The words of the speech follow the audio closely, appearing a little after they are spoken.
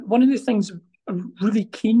one of the things I'm really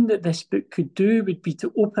keen that this book could do would be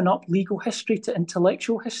to open up legal history to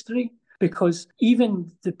intellectual history, because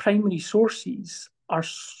even the primary sources are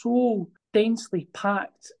so densely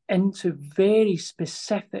packed into very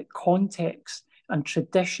specific contexts and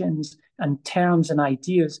traditions and terms and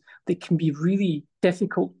ideas that can be really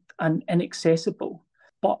difficult and inaccessible.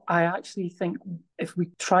 But I actually think if we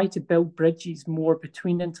try to build bridges more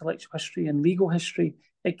between intellectual history and legal history,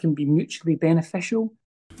 it can be mutually beneficial.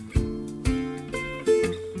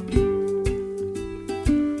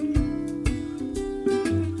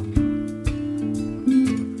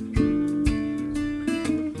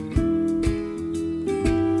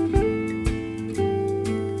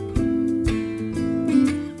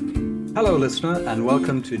 Hello, listener, and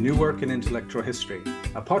welcome to New Work in Intellectual History,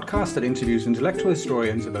 a podcast that interviews intellectual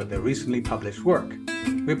historians about their recently published work.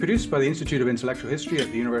 We're produced by the Institute of Intellectual History at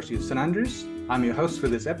the University of St Andrews. I'm your host for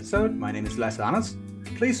this episode. My name is Lasse Andersen.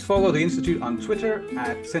 Please follow the Institute on Twitter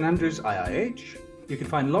at St Andrews IIH. You can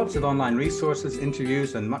find lots of online resources,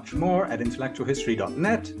 interviews, and much more at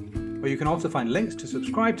intellectualhistory.net, where you can also find links to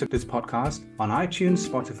subscribe to this podcast on iTunes,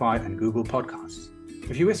 Spotify, and Google Podcasts.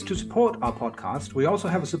 If you wish to support our podcast, we also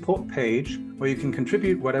have a support page where you can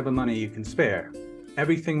contribute whatever money you can spare.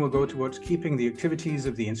 Everything will go towards keeping the activities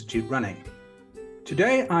of the Institute running.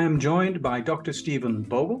 Today, I am joined by Dr. Stephen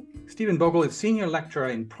Bogle. Stephen Bogle is Senior Lecturer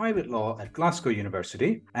in Private Law at Glasgow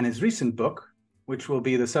University, and his recent book, which will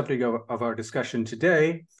be the subject of our discussion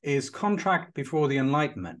today, is Contract Before the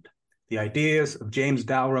Enlightenment, The Ideas of James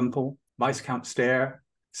Dalrymple, Viscount Stair,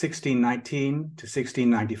 1619 to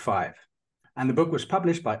 1695. And the book was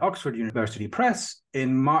published by Oxford University Press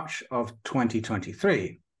in March of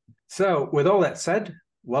 2023. So with all that said,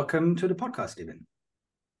 welcome to the podcast, Stephen.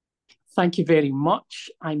 Thank you very much.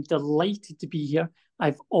 I'm delighted to be here.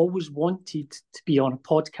 I've always wanted to be on a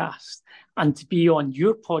podcast, and to be on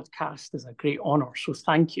your podcast is a great honor. So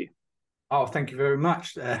thank you. Oh, thank you very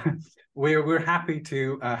much. We're happy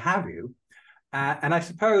to have you. And I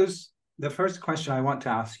suppose the first question I want to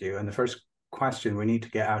ask you, and the first question we need to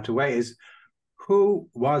get out of the way, is who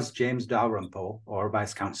was James Dalrymple, or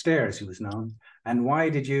Viscount Stair as he was known, and why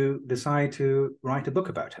did you decide to write a book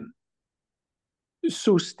about him?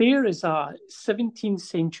 So Stair is a 17th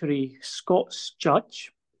century Scots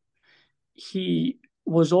judge. He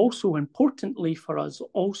was also, importantly for us,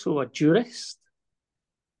 also a jurist.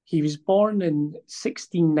 He was born in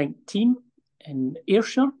 1619 in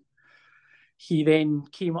Ayrshire. He then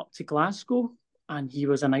came up to Glasgow, and he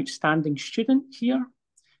was an outstanding student here.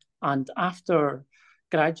 And after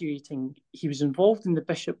graduating, he was involved in the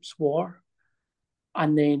Bishops' War.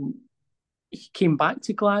 And then he came back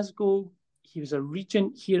to Glasgow. He was a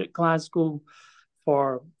regent here at Glasgow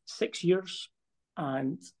for 6 years.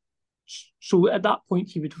 And so at that point,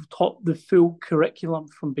 he would have taught the full curriculum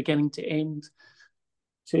from beginning to end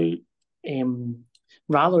to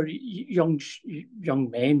rather young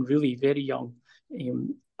men, really very young.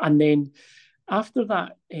 And then after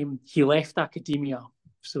that, he left academia.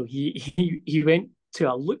 So he went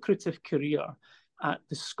to a lucrative career at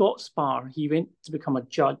the Scots Bar. He went to become a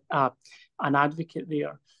judge, an advocate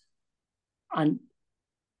there. And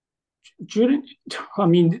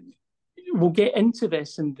we'll get into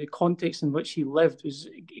this, and the context in which he lived was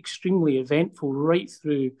extremely eventful, right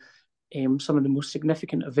through some of the most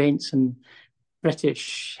significant events in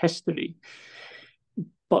British history.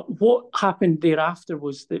 But what happened thereafter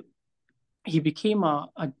was that he became a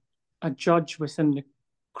judge within the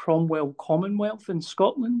Cromwell Commonwealth in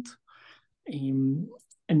Scotland, in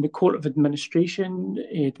the Court of Administration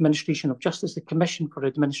of Justice, the Commission for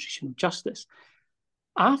Administration of Justice.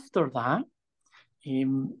 After that,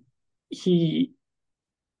 he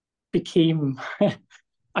became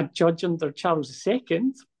a judge under Charles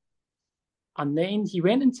II, and then he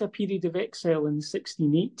went into a period of exile in the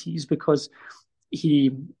 1680s because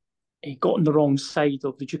he got on the wrong side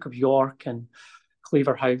of the Duke of York and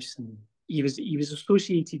Claverhouse, and he was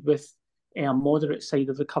associated with a moderate side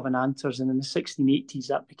of the Covenanters, and in the 1680s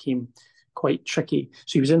that became quite tricky.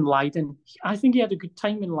 So he was in Leiden. I think he had a good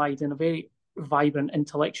time in Leiden, a very vibrant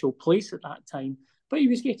intellectual place at that time, but he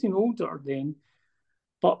was getting older then.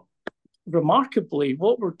 But remarkably,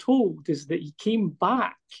 what we're told is that he came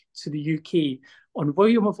back to the UK on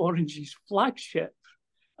William of Orange's flagship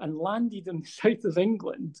and landed in the south of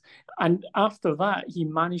England. And after that, he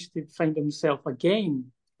managed to find himself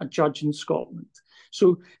again a judge in Scotland.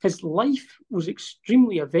 So his life was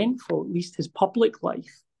extremely eventful, at least his public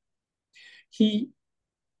life. He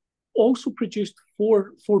also produced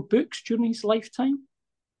four books during his lifetime.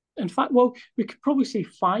 In fact, well, we could probably say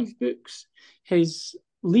 5 books. His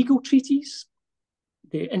legal treatise,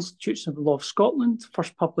 the Institutes of the Law of Scotland,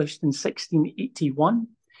 first published in 1681.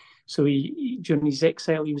 So during his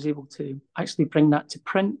exile, he was able to actually bring that to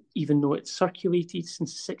print, even though it's circulated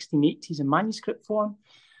since the 1680s in manuscript form.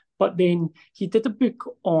 But then he did a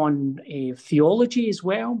book on theology as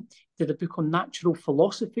well, did a book on natural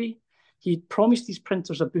philosophy. He promised his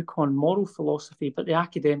printers a book on moral philosophy, but the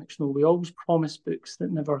academics know we always promise books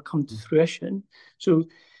that never come to fruition. So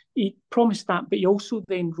he promised that, but he also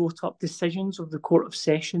then wrote up decisions of the Court of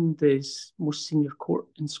Session, the most senior court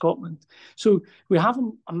in Scotland. So we have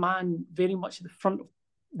a man very much at the front of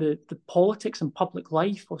the politics and public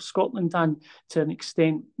life of Scotland, and to an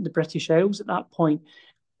extent the British Isles at that point,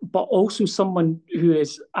 but also someone who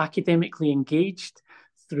is academically engaged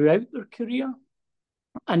throughout their career.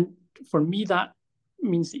 And for me, that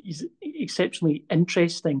means that he's exceptionally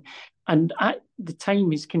interesting. And at the time,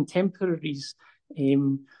 his contemporaries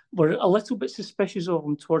were a little bit suspicious of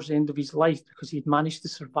him towards the end of his life, because he'd managed to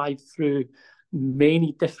survive through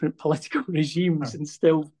many different political regimes and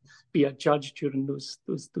still be a judge during those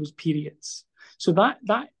periods. So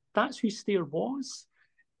that's who Stair was.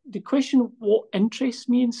 The question of what interests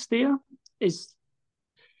me in Stair is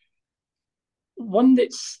one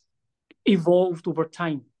that's evolved over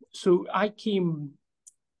time. So I came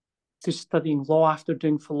to studying law after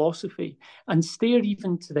doing philosophy, and Stair,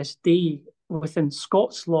 even to this day, within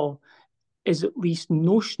Scots law, is at least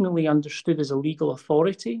notionally understood as a legal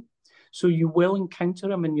authority. So you will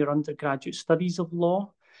encounter him in your undergraduate studies of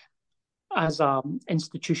law as an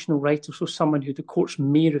institutional writer, so someone who the courts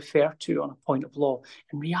may refer to on a point of law.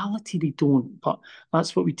 In reality, they don't, but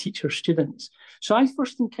that's what we teach our students. So I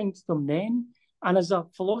first encountered him then, and as a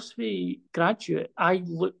philosophy graduate, I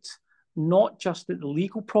looked not just at the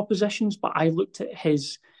legal propositions, but I looked at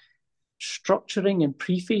his structuring and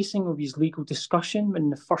prefacing of his legal discussion in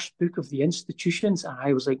the first book of the Institutions, and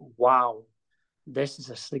I was like, wow, this is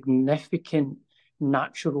a significant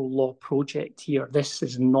natural law project here. This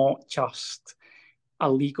is not just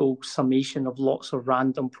a legal summation of lots of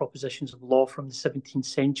random propositions of law from the 17th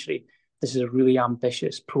century. This is a really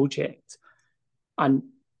ambitious project. And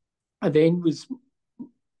I then was,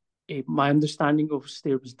 my understanding of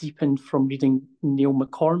Stair was deepened from reading Neil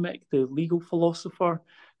McCormick, the legal philosopher,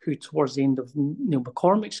 who towards the end of Neil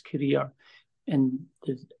McCormick's career in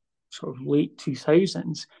the sort of late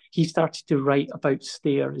 2000s, he started to write about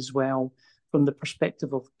Stair as well from the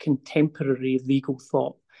perspective of contemporary legal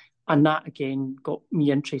thought. And that, again, got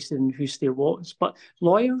me interested in who Stair was. But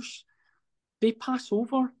lawyers, they pass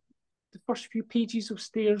over the first few pages of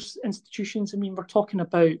Stair's Institutions. I mean, we're talking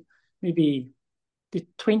about maybe the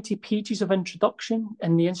 20 pages of introduction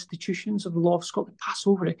in the Institutions of the Law of Scotland. Pass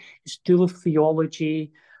over it. It's full of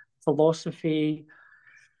theology, philosophy.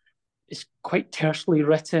 It's quite tersely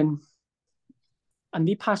written. And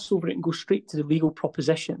they pass over it and go straight to the legal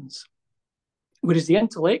propositions. Whereas the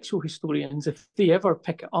intellectual historians, if they ever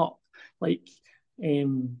pick it up, like, I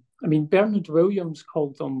mean, Bernard Williams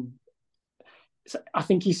called them, I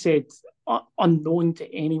think he said, unknown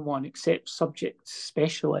to anyone except subject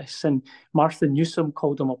specialists, and Martha Newsom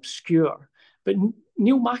called them obscure. But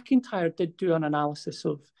Neil MacIntyre did do an analysis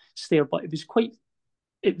of Stair, but it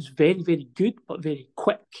was very, very good, but very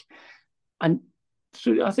quick. And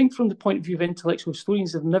so I think from the point of view of intellectual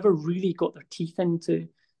historians, they've never really got their teeth into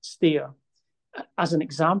Stair as an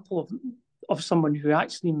example of someone who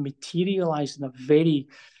actually materialised in a very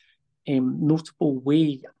notable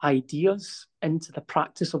way ideas into the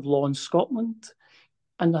practice of law in Scotland.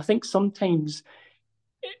 And I think sometimes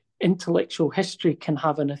intellectual history can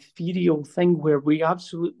have an ethereal thing where we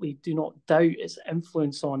absolutely do not doubt its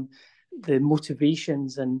influence on the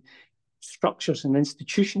motivations and structures and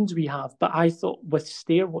institutions we have. But I thought with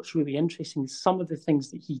Stair, what's really interesting is some of the things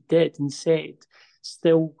that he did and said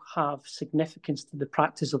still have significance to the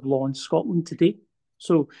practice of law in Scotland today.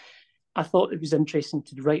 So I thought it was interesting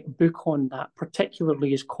to write a book on that,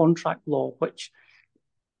 particularly as contract law, which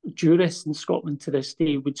jurists in Scotland to this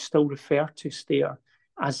day would still refer to Stair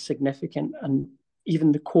as significant. And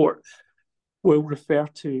even the court will refer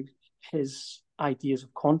to his ideas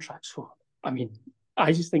of contract. So, I mean,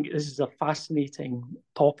 I just think this is a fascinating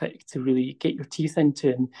topic to really get your teeth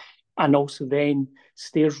into. And also then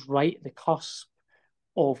Stair's right at the cusp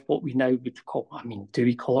of what we now would call, I mean, do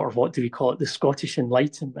we call it, or what do we call it, the Scottish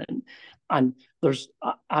Enlightenment? And there's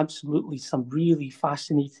absolutely some really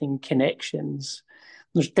fascinating connections.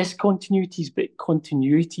 There's discontinuities, but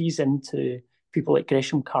continuities into people like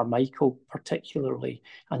Gresham Carmichael, particularly,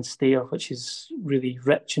 and Stair, which is really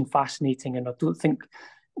rich and fascinating. And I don't think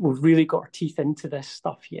we've really got our teeth into this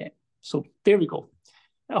stuff yet. So there we go.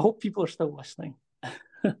 I hope people are still listening.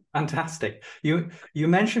 Fantastic. You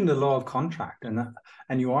mentioned the law of contract,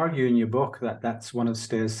 and you argue in your book that that's one of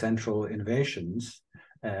Stair's central innovations.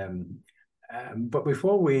 But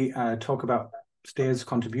before we talk about Stair's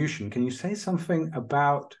contribution, can you say something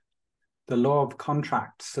about the law of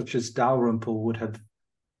contract, such as Dalrymple would have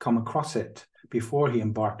come across it before he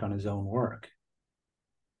embarked on his own work?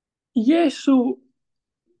 Yeah, so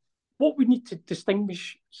what we need to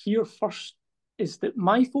distinguish here first is that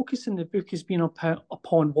my focus in the book has been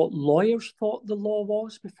upon what lawyers thought the law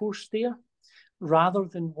was before Stair, rather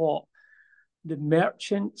than what the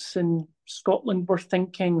merchants in Scotland were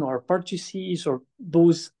thinking, or burgesses, or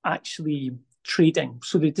those actually trading.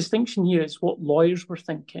 So the distinction here is what lawyers were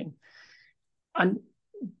thinking. And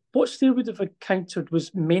what Stair would have encountered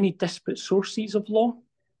was many disparate sources of law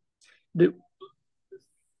that,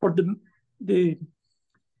 for the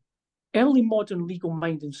early modern legal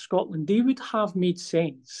mind in Scotland, they would have made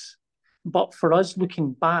sense. But for us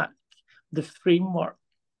looking back, the framework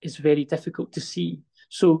is very difficult to see.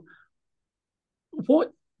 So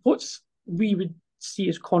what's we would see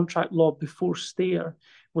as contract law before Stair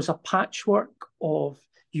was a patchwork of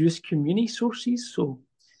US community sources. So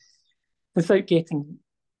without getting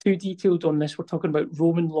too detailed on this, we're talking about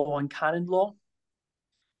Roman law and canon law.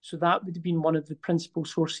 So that would have been one of the principal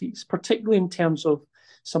sources, particularly in terms of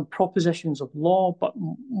some propositions of law, but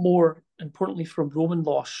more importantly from Roman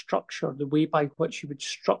law structure, the way by which you would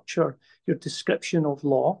structure your description of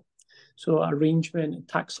law. So arrangement and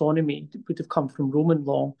taxonomy would have come from Roman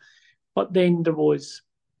law. But then there was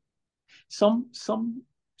some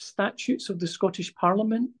statutes of the Scottish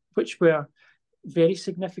Parliament, which were very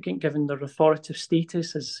significant given their authoritative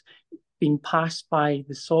status as being passed by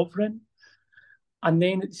the sovereign. And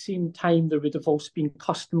then at the same time, there would have also been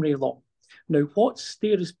customary law. Now, what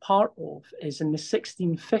Stair is part of is in the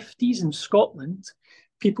 1650s in Scotland,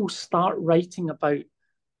 people start writing about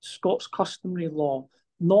Scots customary law,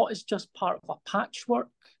 not as just part of a patchwork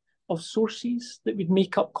of sources that would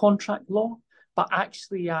make up contract law, but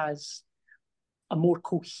actually as a more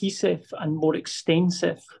cohesive and more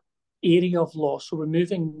extensive area of law. So we're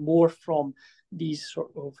moving more from these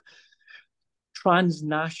sort of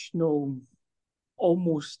transnational,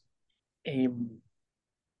 almost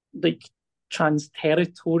like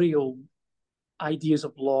trans-territorial ideas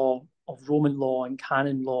of law, of Roman law and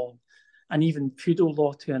canon law, and even feudal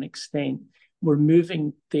law to an extent. We're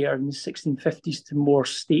moving there in the 1650s to more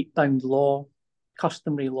state-bound law,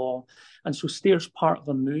 customary law. And so Stair's part of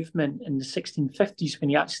a movement in the 1650s when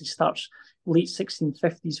he actually starts, late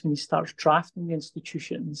 1650s, when he starts drafting the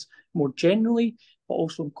institutions more generally, but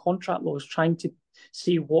also in contract laws, trying to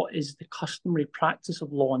see what is the customary practice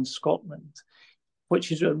of law in Scotland,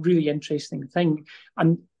 which is a really interesting thing.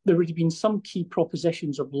 And there would have been some key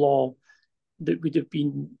propositions of law that would have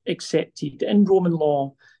been accepted in Roman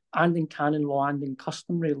law and in canon law and in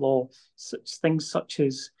customary law, things such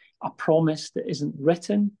as a promise that isn't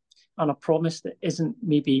written and a promise that isn't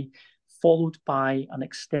maybe followed by an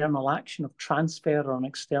external action of transfer or an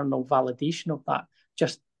external validation of that,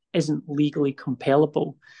 just isn't legally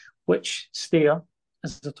compellable, which Stair,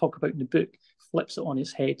 as I talk about in the book, flips it on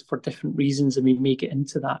its head for different reasons, and we may get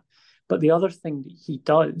into that. But the other thing that he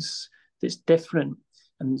does that's different,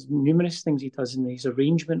 and there's numerous things he does in his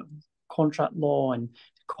arrangement of contract law and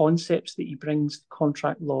concepts that he brings to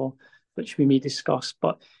contract law, which we may discuss,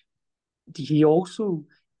 but he also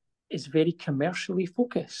is very commercially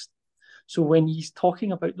focused. So when he's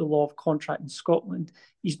talking about the law of contract in Scotland,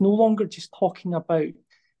 he's no longer just talking about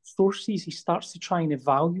sources, he starts to try and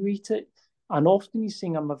evaluate it. And often he's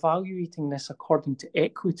saying, I'm evaluating this according to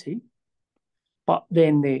equity, but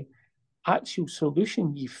then the actual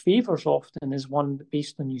solution he favours often is one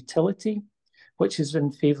based on utility, which is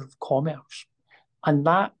in favour of commerce. And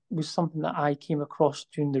that was something that I came across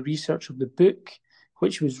during the research of the book,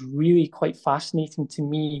 which was really quite fascinating to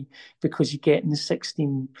me, because you get in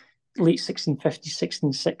the late 1650s,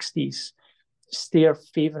 1660s, Stair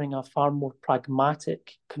favouring a far more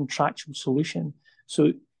pragmatic contractual solution.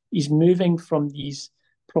 So he's moving from these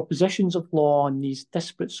propositions of law and these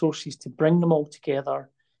disparate sources to bring them all together.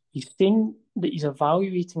 He's saying that he's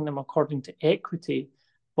evaluating them according to equity,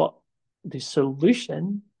 but the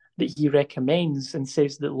solution that he recommends and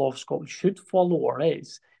says that law of Scotland should follow or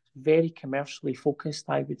is very commercially focused,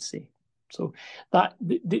 I would say. So that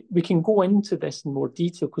we can go into this in more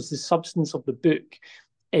detail because the substance of the book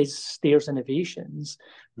is Stair's innovations.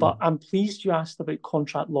 But I'm pleased you asked about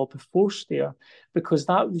contract law before Stair, because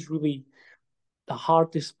that was really the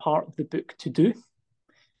hardest part of the book to do,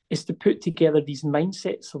 is to put together these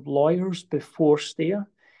mindsets of lawyers before Stair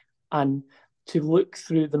and to look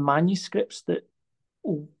through the manuscripts that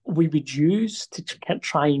we would use to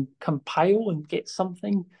try and compile and get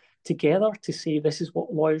something together to say this is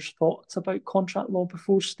what lawyers thought about contract law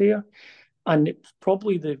before Stair. And it's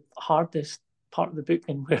probably the hardest part of the book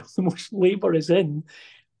and where the most labour is in.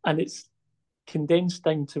 And it's condensed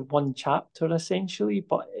down to one chapter, essentially,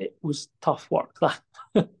 but it was tough work, that.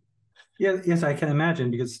 Yes, I can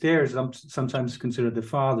imagine, because Stair is sometimes considered the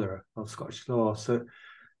father of Scottish law. So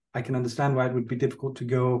I can understand why it would be difficult to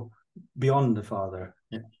go beyond the father.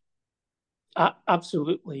 Yeah.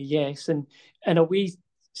 Absolutely, yes. And in a way,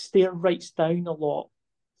 Stair writes down a lot,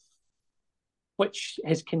 which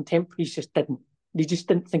his contemporaries just didn't. They just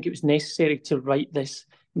didn't think it was necessary to write this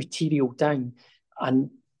material down.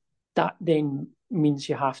 And that then means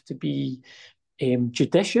you have to be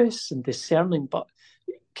judicious and discerning, but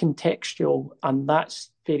contextual, and that's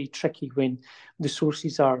very tricky when the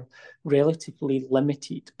sources are relatively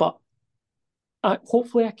limited. But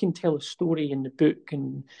hopefully I can tell a story in the book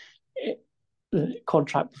and the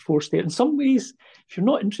Contract Before Stair. In some ways, if you're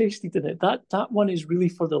not interested in it, that one is really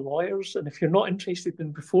for the lawyers, and if you're not interested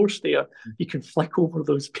in Before Stair, you can flick over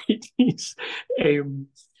those pages.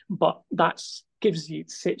 But that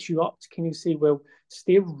sets you up to kind of say, well,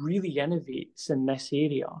 Stair really innovates in this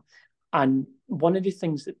area. And one of the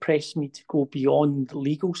things that pressed me to go beyond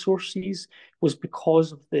legal sources was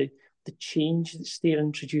because of the change that Stair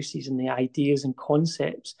introduces in the ideas and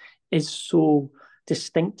concepts is so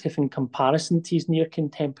distinctive in comparison to his near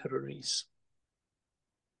contemporaries.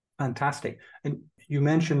 Fantastic. And you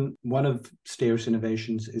mentioned one of Stair's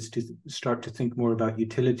innovations is to start to think more about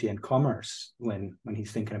utility and commerce when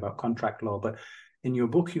he's thinking about contract law. But in your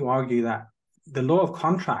book, you argue that the law of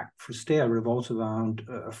contract for Stair revolves around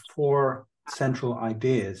 4 central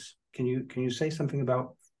ideas. Can you say something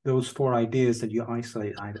about those 4 ideas that you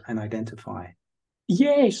isolate and identify?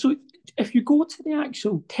 Yeah, so if you go to the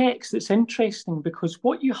actual text, it's interesting because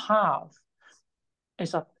what you have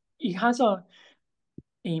is he has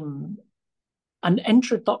an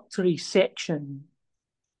introductory section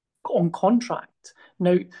on contract.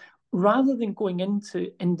 Now, rather than going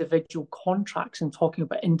into individual contracts and talking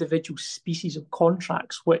about individual species of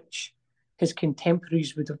contracts, which his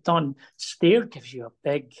contemporaries would have done, Stair gives you a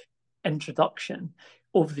big introduction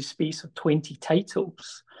over the space of 20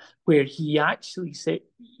 titles, where he actually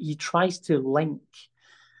he tries to link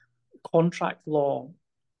contract law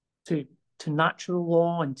to natural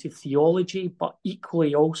law and to theology, but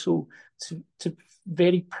equally also to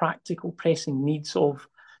very practical pressing needs of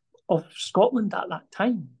Scotland at that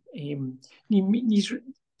time.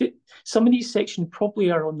 Some of these sections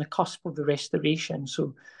probably are on the cusp of the Restoration.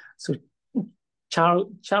 So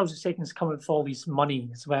Charles II is coming with all his money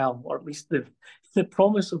as well, or at least the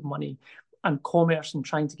promise of money and commerce and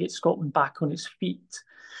trying to get Scotland back on its feet.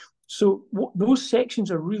 So those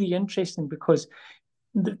sections are really interesting because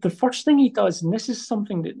the first thing he does, and this is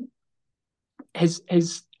something that his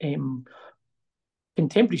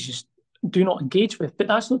contemporaries just do not engage with, but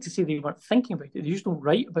that's not to say they weren't thinking about it. They just don't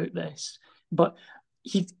write about this. But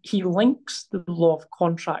he links the law of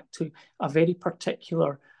contract to a very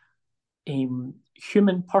particular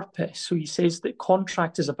human purpose. So he says that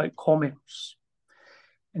contract is about commerce.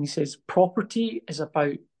 And he says property is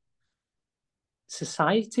about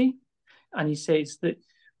society. And he says that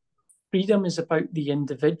freedom is about the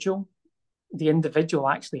individual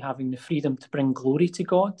actually having the freedom to bring glory to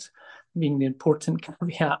God, being the important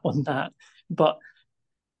caveat on that. But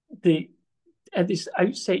at this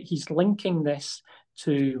outset, he's linking this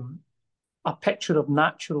to a picture of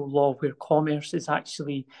natural law where commerce is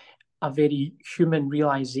actually a very human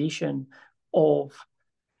realization of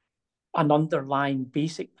an underlying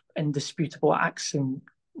basic indisputable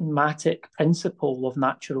axiomatic principle of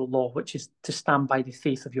natural law, which is to stand by the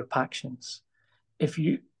faith of your passions.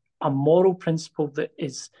 A moral principle that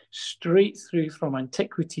is straight through from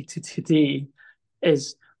antiquity to today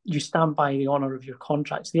is you stand by the honour of your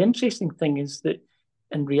contracts. The interesting thing is that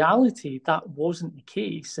in reality, that wasn't the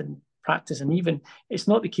case in practice, and even it's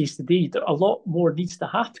not the case today. A lot more needs to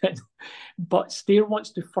happen. But Stair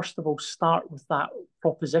wants to first of all start with that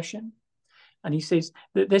proposition. And he says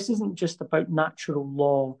that this isn't just about natural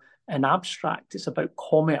law in abstract, it's about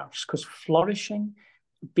commerce, because flourishing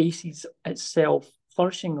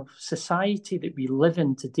of society that we live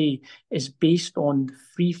in today is based on the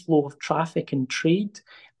free flow of traffic and trade.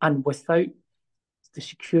 And without the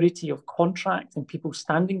security of contract and people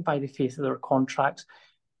standing by the faith of their contracts,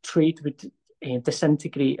 trade would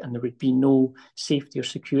disintegrate and there would be no safety or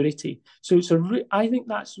security. So I think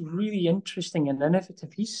that's really interesting and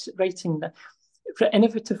innovative. He's writing that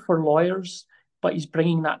innovative for lawyers, but he's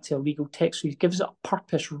bringing that to a legal text. So he gives it a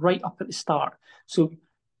purpose right up at the start. So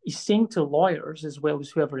he's saying to lawyers as well as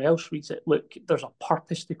whoever else reads it, look, there's a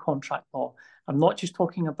purpose to contract law. I'm not just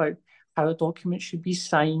talking about how a document should be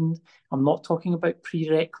signed. I'm not talking about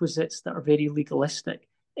prerequisites that are very legalistic.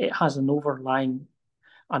 It has an underlying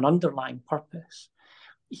purpose.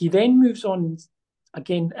 He then moves on,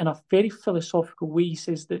 again, in a very philosophical way. He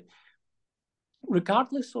says that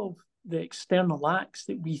regardless of the external acts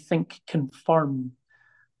that we think confirm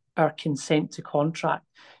our consent to contract,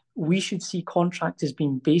 we should see contract as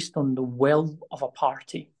being based on the will of a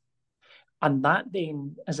party. And that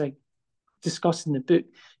then, as I discuss in the book,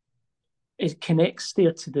 it connects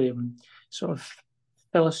there to the sort of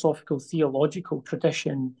philosophical, theological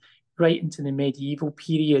tradition right into the medieval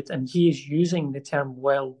period. And he is using the term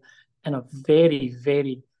will in a very,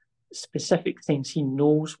 very specific sense. He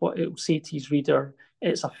knows what it will say to his reader.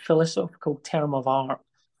 It's a philosophical term of art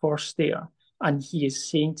for Stair. And he is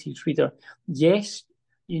saying to his reader, yes,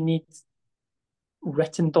 you need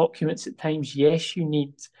written documents at times. Yes, you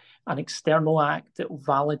need an external act that will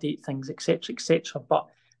validate things, etc., etc. But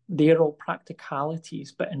they're all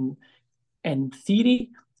practicalities. But in theory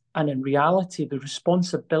and in reality, the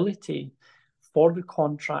responsibility for the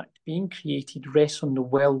contract being created rests on the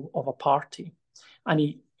will of a party. And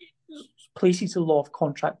he places the law of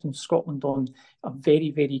contract in Scotland on a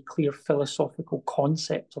very, very clear philosophical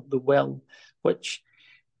concept of the will, which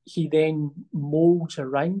he then molds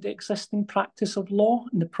around the existing practice of law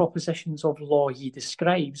and the propositions of law he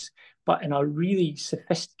describes, but in a really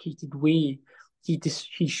sophisticated way.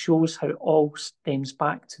 He shows how it all stems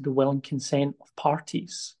back to the will and consent of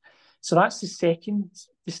parties. So that's the second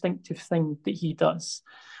distinctive thing that he does.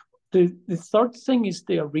 The third thing is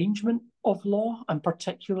the arrangement of law, and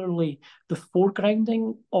particularly the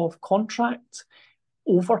foregrounding of contract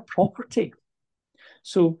over property.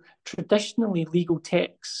 So traditionally, legal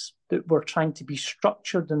texts that were trying to be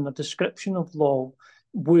structured in the description of law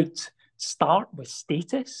would start with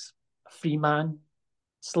status, free man,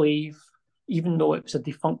 slave. Even though it was a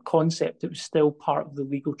defunct concept, it was still part of the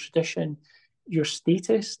legal tradition. Your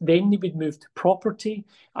status, then they would move to property,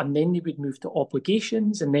 and then they would move to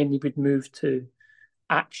obligations, and then they would move to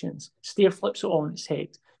actions. Stair flips it all on its head.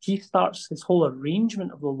 He starts his whole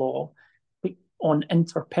arrangement of the law on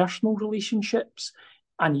interpersonal relationships,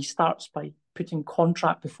 and he starts by putting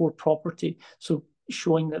contract before property, so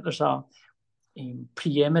showing that there's a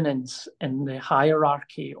preeminence in the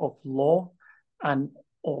hierarchy of law and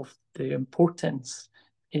of the importance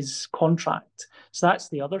is contract. So that's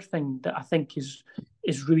the other thing that I think is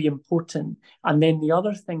really important. And then the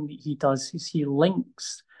other thing that he does is he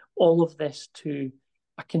links all of this to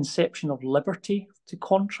a conception of liberty to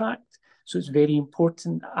contract. So it's very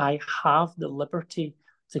important that I have the liberty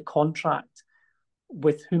to contract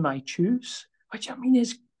with whom I choose, which I mean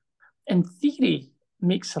is, in theory,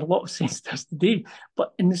 makes a lot of sense to us today.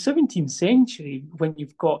 But in the 17th century, when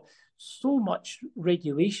you've got so much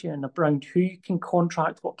regulation around who you can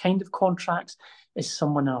contract, what kind of contracts, is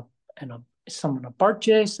someone a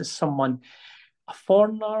burgess, is someone a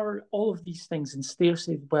foreigner, all of these things. And Stair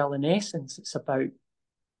said, well, in essence, it's about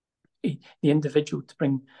the individual to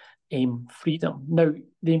bring freedom. Now,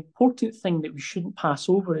 the important thing that we shouldn't pass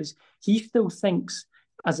over is he still thinks,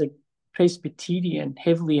 as a Presbyterian,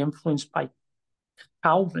 heavily influenced by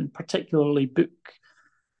Calvin, particularly book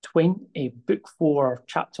 4,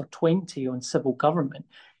 chapter 20 on civil government,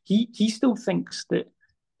 he still thinks that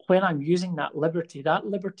when I'm using that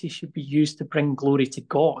liberty should be used to bring glory to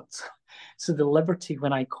God. So the liberty,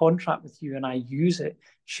 when I contract with you and I use it,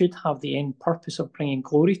 should have the end purpose of bringing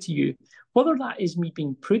glory to you. Whether that is me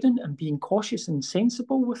being prudent and being cautious and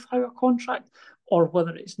sensible with how I contract, or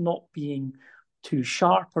whether it's not being too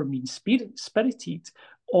sharp or mean-spirited,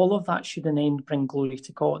 all of that should in the end bring glory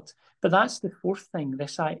to God. But that's the fourth thing,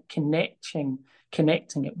 this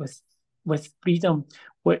connecting it with freedom,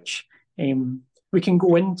 which we can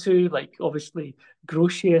go into, like obviously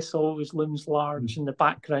Grotius always looms large in the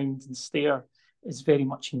background, and Stair is very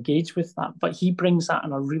much engaged with that. But he brings that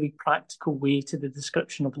in a really practical way to the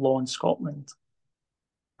description of law in Scotland.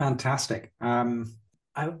 Fantastic. I'm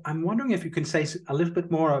wondering if you can say a little bit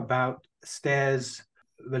more about Stair's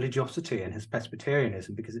religiosity and his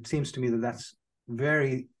Presbyterianism, because it seems to me that that's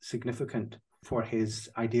very significant for his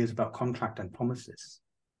ideas about contract and promises.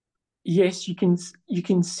 Yes, you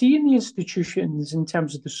can see in the institutions, in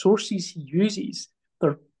terms of the sources he uses,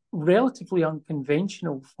 they're relatively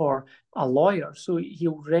unconventional for a lawyer. So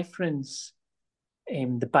he'll reference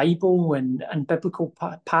the Bible and biblical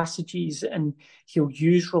passages, and he'll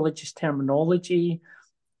use religious terminology.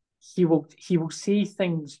 He will say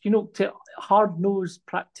things, to hard-nosed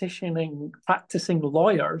practicing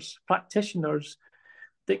practitioners,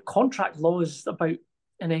 that contract law is about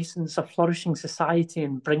in essence, a flourishing society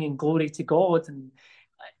and bringing glory to God. And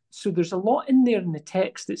so there's a lot in there in the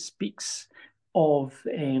text that speaks of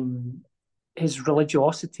his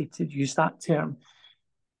religiosity, to use that term.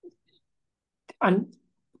 And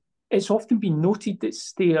it's often been noted that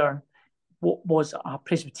Stair was a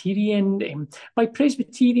Presbyterian. By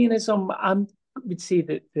Presbyterianism, I would say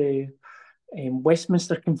that the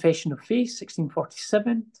Westminster Confession of Faith,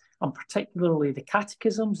 1647, and particularly the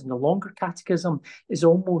catechisms and the longer catechism, is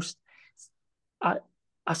almost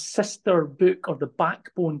a sister book or the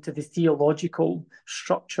backbone to the theological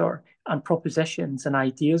structure and propositions and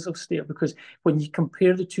ideas of Stair, because when you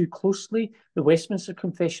compare the two closely, the Westminster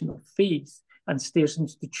Confession of Faith and Stair's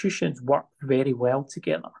institutions work very well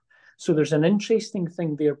together. So there's an interesting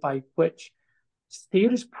thing there by which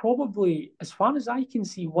Stair is probably, as far as I can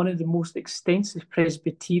see, one of the most extensive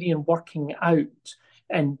Presbyterian working out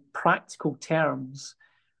in practical terms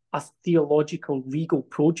a theological legal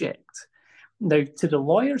project. Now, to the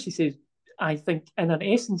lawyers, he says, I think, in an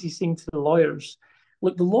essence, he's saying to the lawyers,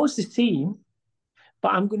 look, the law's the same, but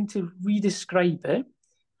I'm going to re-describe it,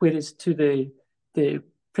 whereas to the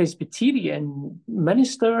Presbyterian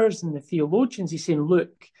ministers and the theologians, he's saying,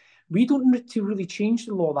 look, we don't need to really change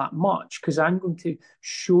the law that much because I'm going to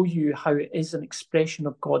show you how it is an expression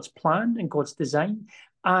of God's plan and God's design.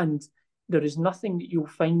 And there is nothing that you'll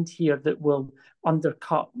find here that will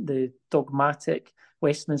undercut the dogmatic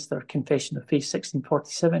Westminster Confession of Faith,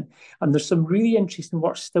 1647. And there's some really interesting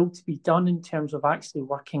work still to be done in terms of actually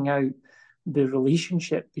working out the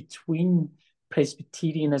relationship between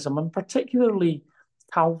Presbyterianism and particularly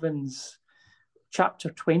Calvin's chapter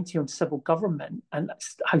 20 on civil government, and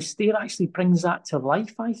how Stair actually brings that to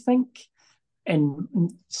life, I think, in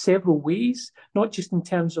several ways, not just in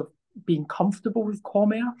terms of being comfortable with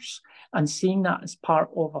commerce and seeing that as part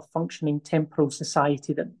of a functioning temporal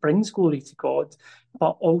society that brings glory to God,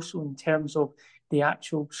 but also in terms of the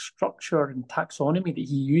actual structure and taxonomy that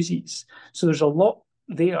he uses. So there's a lot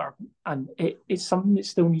there, and it's something that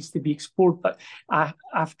still needs to be explored, but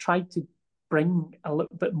I've tried to bring a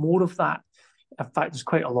little bit more of that. In fact, there's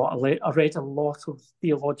quite a lot. I read a lot of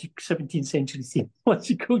 17th century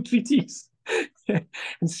theological treatises and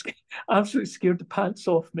absolutely scared the pants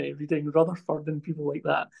off me reading Rutherford and people like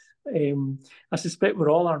that. I suspect we're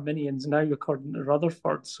all Arminians now, according to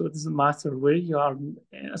Rutherford, so it doesn't matter where you are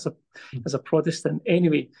as a Protestant.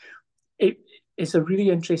 Anyway, it's a really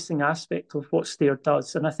interesting aspect of what Stair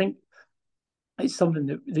does, and I think it's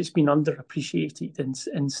something that's been underappreciated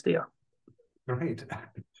in Stair.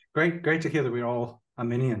 Great to hear that we're all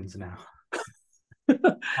Arminians now.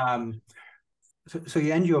 So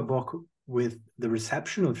you end your book with the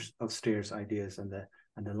reception of Stair's ideas and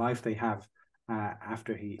the life they have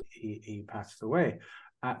after he passed away.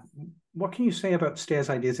 What can you say about Stair's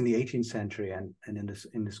ideas in the 18th century and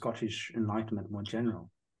in the Scottish Enlightenment more general?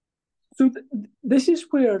 So this is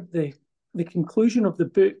where the conclusion of the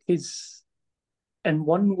book is, in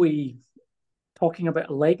one way, talking about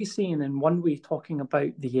a legacy, and in one way talking about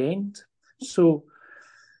the end. So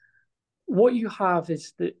what you have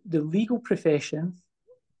is the legal profession,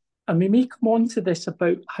 and we may come on to this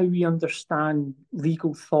about how we understand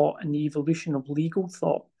legal thought and the evolution of legal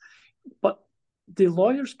thought, but the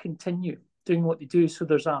lawyers continue doing what they do. So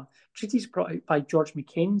there's a treatise brought out by George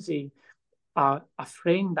Mackenzie, a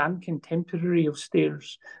friend and contemporary of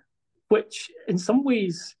Stair's, which in some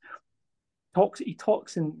ways he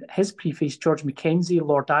talks in his preface, George Mackenzie,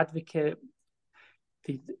 Lord Advocate.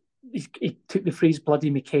 He took the phrase bloody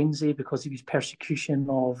Mackenzie because he was persecution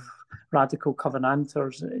of radical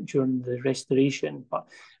Covenanters during the Restoration. But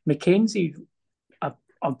Mackenzie,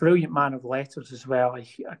 a brilliant man of letters as well,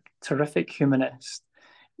 a terrific humanist.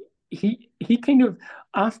 He kind of,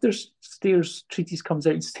 after Stair's treatise comes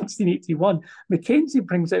out in 1681, Mackenzie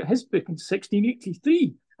brings out his book in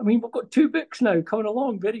 1683. I mean, we've got two books now coming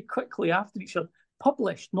along very quickly after each other,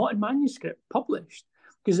 published, not in manuscript, published.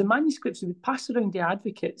 Because the manuscripts would pass around the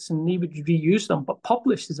advocates and they would reuse them, but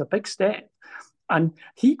published is a big step. And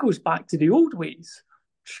he goes back to the old ways,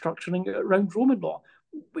 structuring it around Roman law.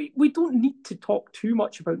 We don't need to talk too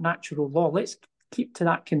much about natural law. Let's keep to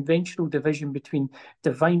that conventional division between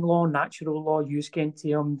divine law, natural law, jus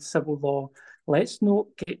gentium, civil law. Let's not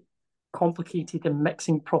get complicated and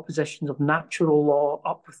mixing propositions of natural law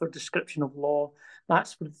up with their description of law.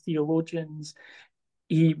 That's for the theologians.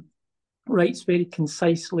 He writes very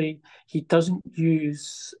concisely. He doesn't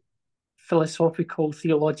use philosophical,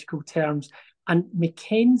 theological terms. And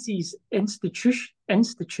Mackenzie's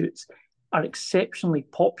institutes are exceptionally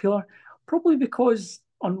popular, probably because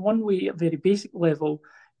on one way, at a very basic level,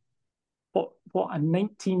 a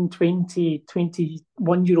 19, 20,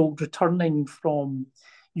 21-year-old returning from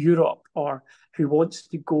Europe, or who wants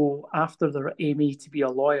to go after their MA to be a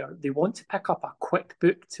lawyer. They want to pick up a quick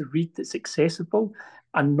book to read that's accessible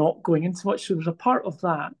and not going into much. So there's a part of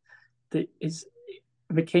that is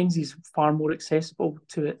Mackenzie's far more accessible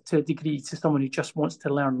to a degree to someone who just wants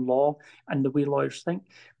to learn law and the way lawyers think.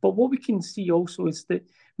 But what we can see also is that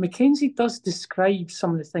Mackenzie does describe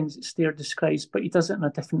some of the things that Stair describes, but he does it in a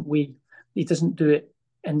different way. He doesn't do it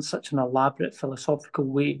in such an elaborate philosophical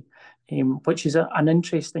way, which is an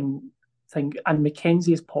interesting thing. And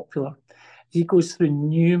Mackenzie is popular. He goes through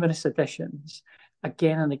numerous editions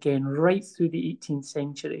again and again, right through the 18th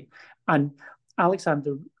century. And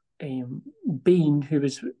Alexander Bain, who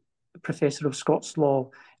was a professor of Scots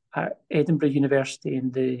law at Edinburgh University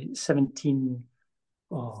in the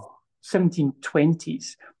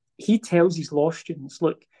 1720s, he tells his law students,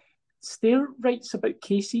 look, Stair writes about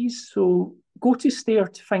cases, so go to Stair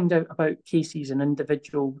to find out about cases and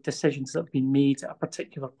individual decisions that have been made at a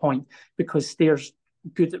particular point, because Stair's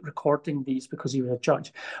good at recording these because he was a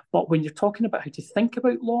judge. But when you're talking about how to think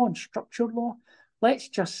about law and structure law, let's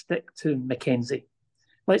just stick to Mackenzie.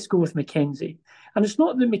 Let's go with Mackenzie. And it's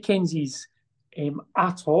not that Mackenzie's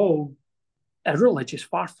at all irreligious,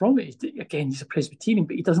 far from it. Again, he's a Presbyterian,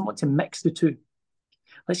 but he doesn't want to mix the two.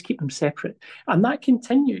 Let's keep them separate. And that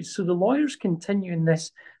continues. So the lawyers continue in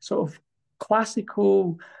this sort of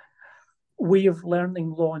classical way of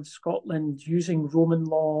learning law in Scotland, using Roman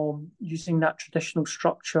law, using that traditional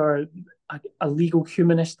structure, a legal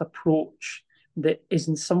humanist approach that is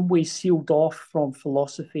in some way sealed off from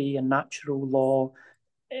philosophy and natural law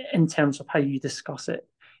in terms of how you discuss it.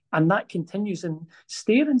 And that continues. And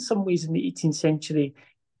Stair, in some ways, in the 18th century,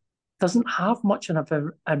 doesn't have much of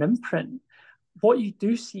an imprint. What you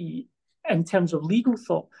do see in terms of legal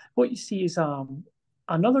thought, what you see is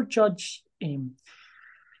another judge,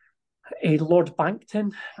 Lord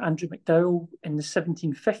Bankton, Andrew MacDowell, in the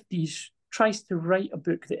 1750s, tries to write a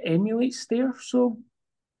book that emulates Stair. So,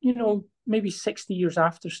 maybe 60 years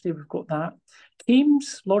after Stair, we've got that.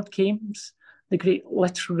 Lord Kames, the great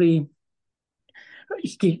literary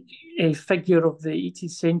figure of the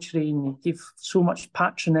 18th century, and he gave so much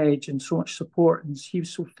patronage and so much support, and he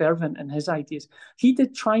was so fervent in his ideas. He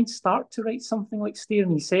did try and start to write something like Stair,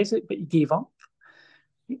 and he says it, but he gave up.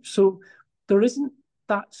 So there isn't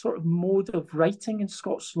that sort of mode of writing in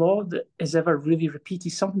Scots law that is ever really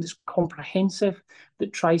repeated, something that's comprehensive,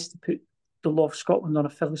 that tries to put the law of Scotland on a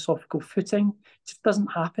philosophical footing. It just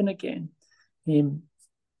doesn't happen again.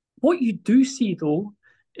 What you do see, though,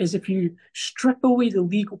 is if you strip away the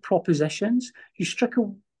legal propositions, you strip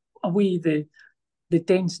away the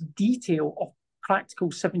dense detail of practical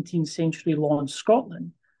 17th century law in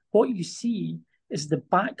Scotland, what you see is the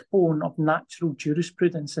backbone of natural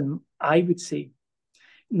jurisprudence, and I would say,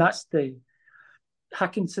 and that's the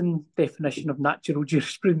Hackinson definition of natural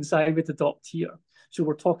jurisprudence I would adopt here. So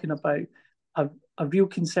we're talking about a real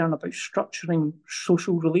concern about structuring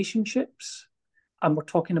social relationships, and we're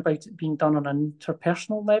talking about it being done on an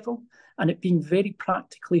interpersonal level and it being very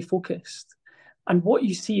practically focused. And what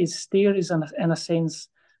you see is Stair is, in a sense,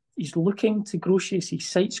 he's looking to Grotius, he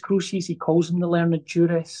cites Grotius, he calls him the learned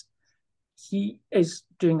jurist. He is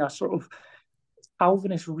doing a sort of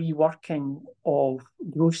Calvinist reworking of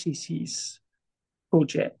Grotius's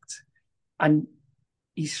project. And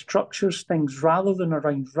he structures things rather than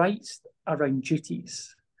around rights, around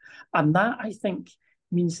duties. And that, I think,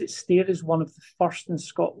 means that Stair is one of the first in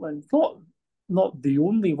Scotland, not the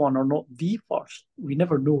only one or not the first. We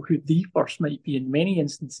never know who the first might be in many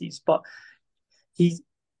instances, but he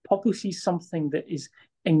publishes something that is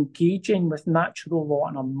engaging with natural law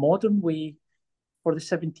in a modern way for the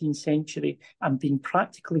 17th century and being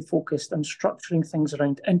practically focused and structuring things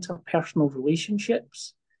around interpersonal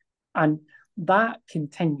relationships. And that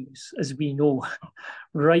continues, as we know,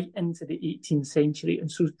 right into the 18th century.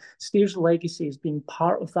 And so Stair's legacy is being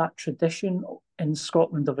part of that tradition in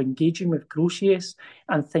Scotland of engaging with Grotius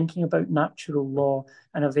and thinking about natural law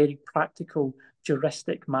in a very practical,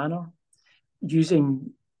 juristic manner,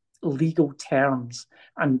 using legal terms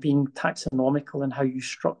and being taxonomical in how you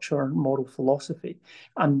structure moral philosophy.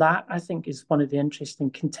 And that, I think, is one of the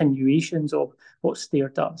interesting continuations of what Stair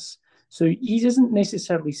does. So he isn't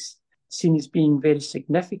necessarily seen as being very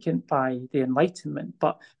significant by the Enlightenment,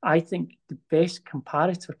 but I think the best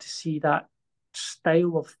comparator to see that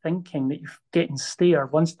style of thinking that you get in Stair,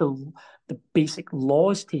 once the basic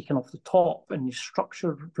law is taken off the top and the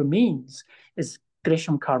structure remains, is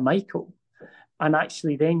Gresham Carmichael. And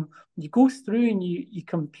actually then you go through and you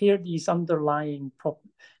compare these underlying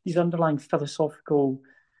philosophical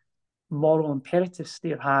moral imperatives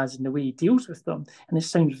Stair has and the way he deals with them. And it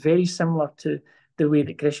sounds very similar to the way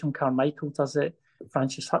that Gresham Carmichael does it,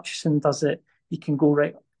 Francis Hutcheson does it. You can go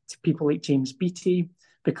right to people like James Beattie,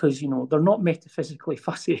 because, you know, they're not metaphysically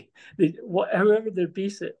fussy. However they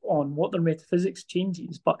base it on, what their metaphysics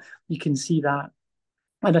changes, but you can see that.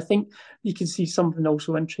 And I think you can see something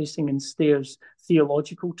also interesting in Stair's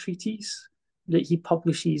theological treatise that he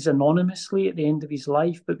publishes anonymously at the end of his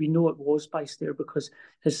life, but we know it was by Stair because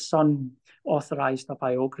his son authorised a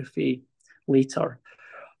biography later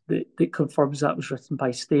that confirms that was written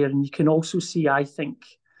by Stair. And you can also see, I think,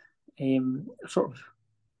 sort of,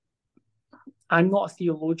 I'm not a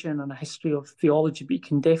theologian and a history of theology, but you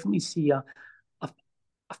can definitely see a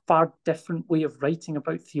far different way of writing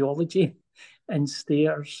about theology in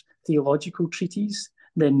Stair's theological treatise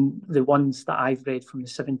than the ones that I've read from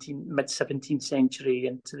the mid-17th century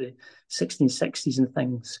into the 1660s and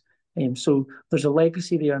things. So there's a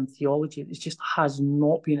legacy there in theology that just has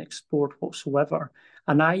not been explored whatsoever.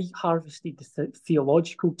 And I harvested the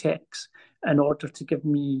theological texts in order to give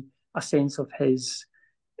me a sense of his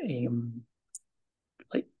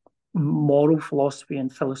moral philosophy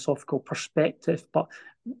and philosophical perspective, but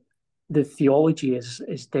the theology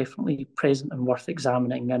is definitely present and worth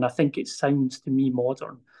examining, and I think it sounds to me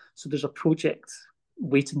modern. So there's a project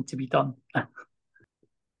waiting to be done.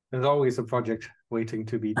 There's always a project waiting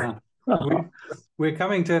to be done. We're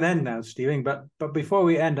coming to an end now, Stephen, but before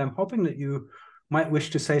we end, I'm hoping that you might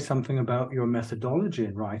wish to say something about your methodology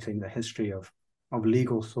in writing the history of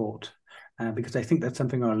legal thought, because I think that's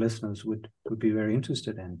something our listeners would be very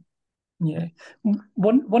interested in. Yeah.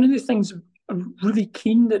 One of the things I'm really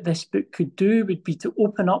keen that this book could do would be to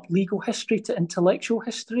open up legal history to intellectual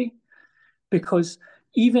history, because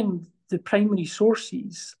even the primary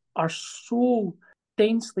sources are so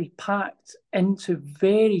densely packed into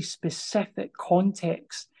very specific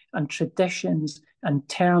contexts and traditions and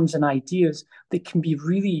terms and ideas that can be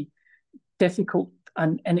really difficult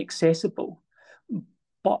and inaccessible.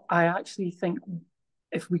 But I actually think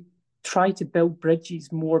if we try to build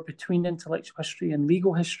bridges more between intellectual history and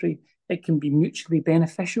legal history, it can be mutually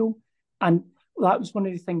beneficial. And that was one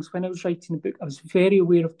of the things when I was writing the book, I was very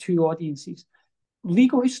aware of two audiences.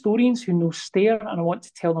 Legal historians who know Stair, and I want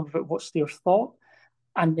to tell them about what Stair thought.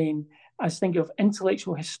 And then I was thinking of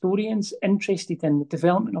intellectual historians interested in the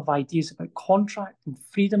development of ideas about contract and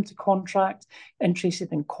freedom to contract,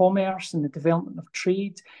 interested in commerce and the development of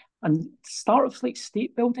trade, and start of like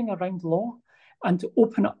state building around law, and to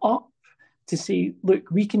open it up to say,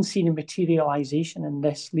 look, we can see the materialization in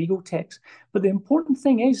this legal text. But the important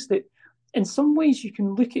thing is that in some ways you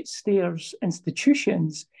can look at Stair's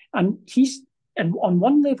institutions, and he's on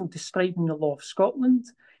one level describing the law of Scotland,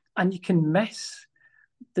 and you can miss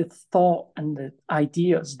the thought and the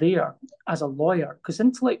ideas there as a lawyer, because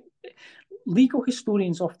legal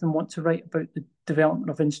historians often want to write about the development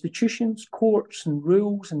of institutions, courts and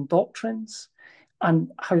rules and doctrines, and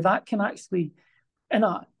how that can actually, in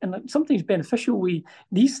a sometimes beneficial way,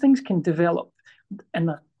 these things can develop in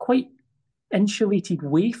a quite insulated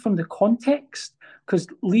way from the context, because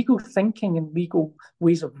legal thinking and legal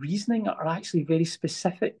ways of reasoning are actually very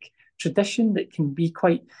specific tradition that can be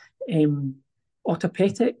quite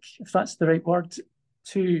autopoietic, if that's the right word,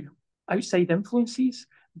 to outside influences.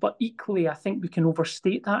 But equally, I think we can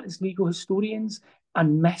overstate that as legal historians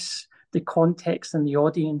and miss the context and the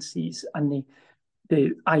audiences and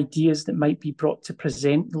the ideas that might be brought to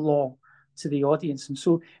present the law to the audience. And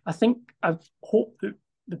so I think I hope that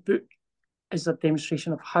the book is a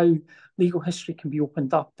demonstration of how legal history can be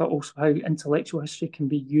opened up, but also how intellectual history can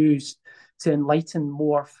be used to enlighten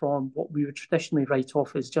more from what we would traditionally write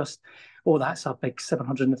off as just, oh, that's a big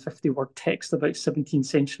 750-word text about 17th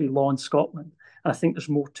century law in Scotland. And I think there's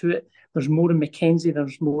more to it. There's more in Mackenzie,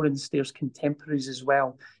 there's more in Stair's contemporaries as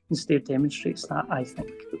well. And Stair demonstrates that, I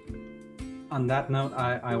think. On that note,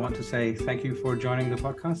 I want to say thank you for joining the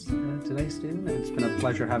podcast today, Stephen. It's been a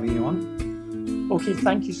pleasure having you on. Okay,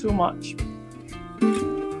 thank you so much.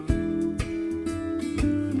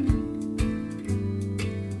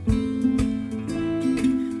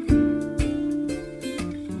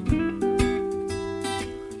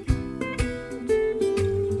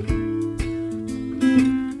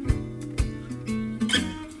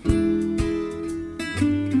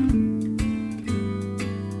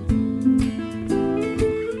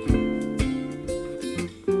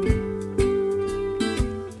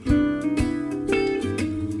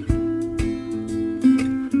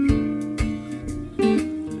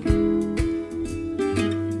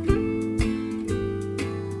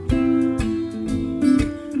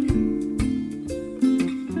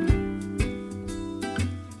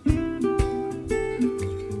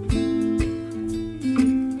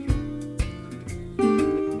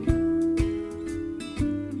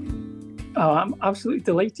 I'm absolutely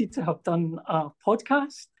delighted to have done a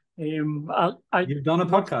podcast. You've done a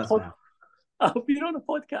podcast now. I've been on a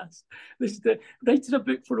podcast. Writing a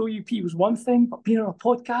book for OUP was one thing, but being on a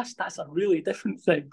podcast, that's a really different thing.